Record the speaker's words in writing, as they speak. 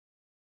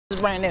is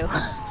brand new.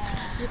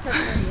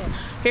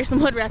 Here's some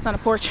hood rats on a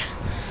porch.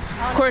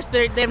 Of course,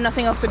 they have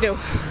nothing else to do.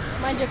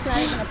 Mine's just not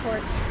even a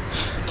porch.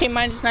 Okay,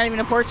 mine's just not even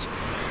a porch.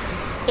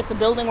 It's a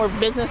building where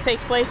business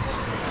takes place.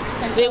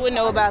 They would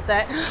know about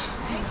that.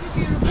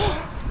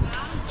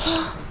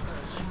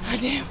 Oh,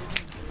 damn.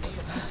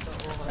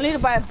 I need to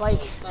buy a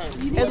bike.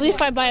 At least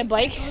if I buy a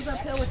bike. It goes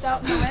uphill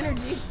without no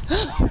energy.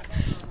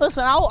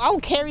 Listen, I'll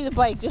carry the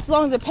bike just as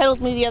long as it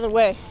pedals me the other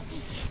way.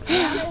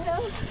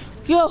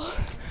 Yo,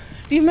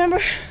 do you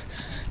remember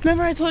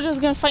I told you I was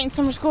gonna fight in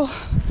summer school?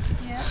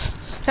 Yeah.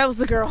 That was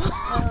the girl.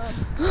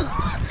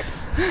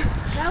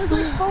 That was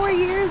like 4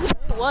 years ago.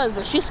 It was,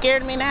 but she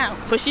scared me now.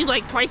 But she's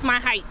like twice my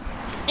height.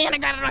 And I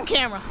got it on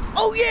camera.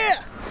 Oh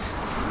yeah!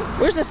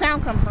 Where's the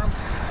sound come from?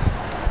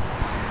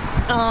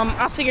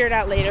 I'll figure it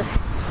out later.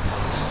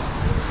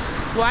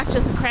 Watch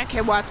as the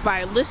crackhead walks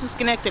by. Listen,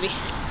 Schenectady.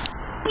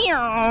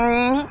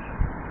 Pew!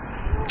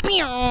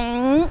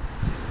 Pew!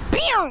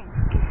 Pew!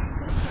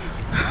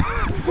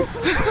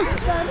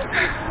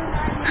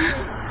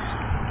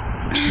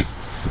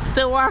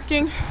 Still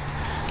walking.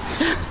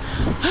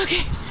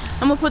 Okay,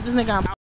 I'm gonna put this nigga on.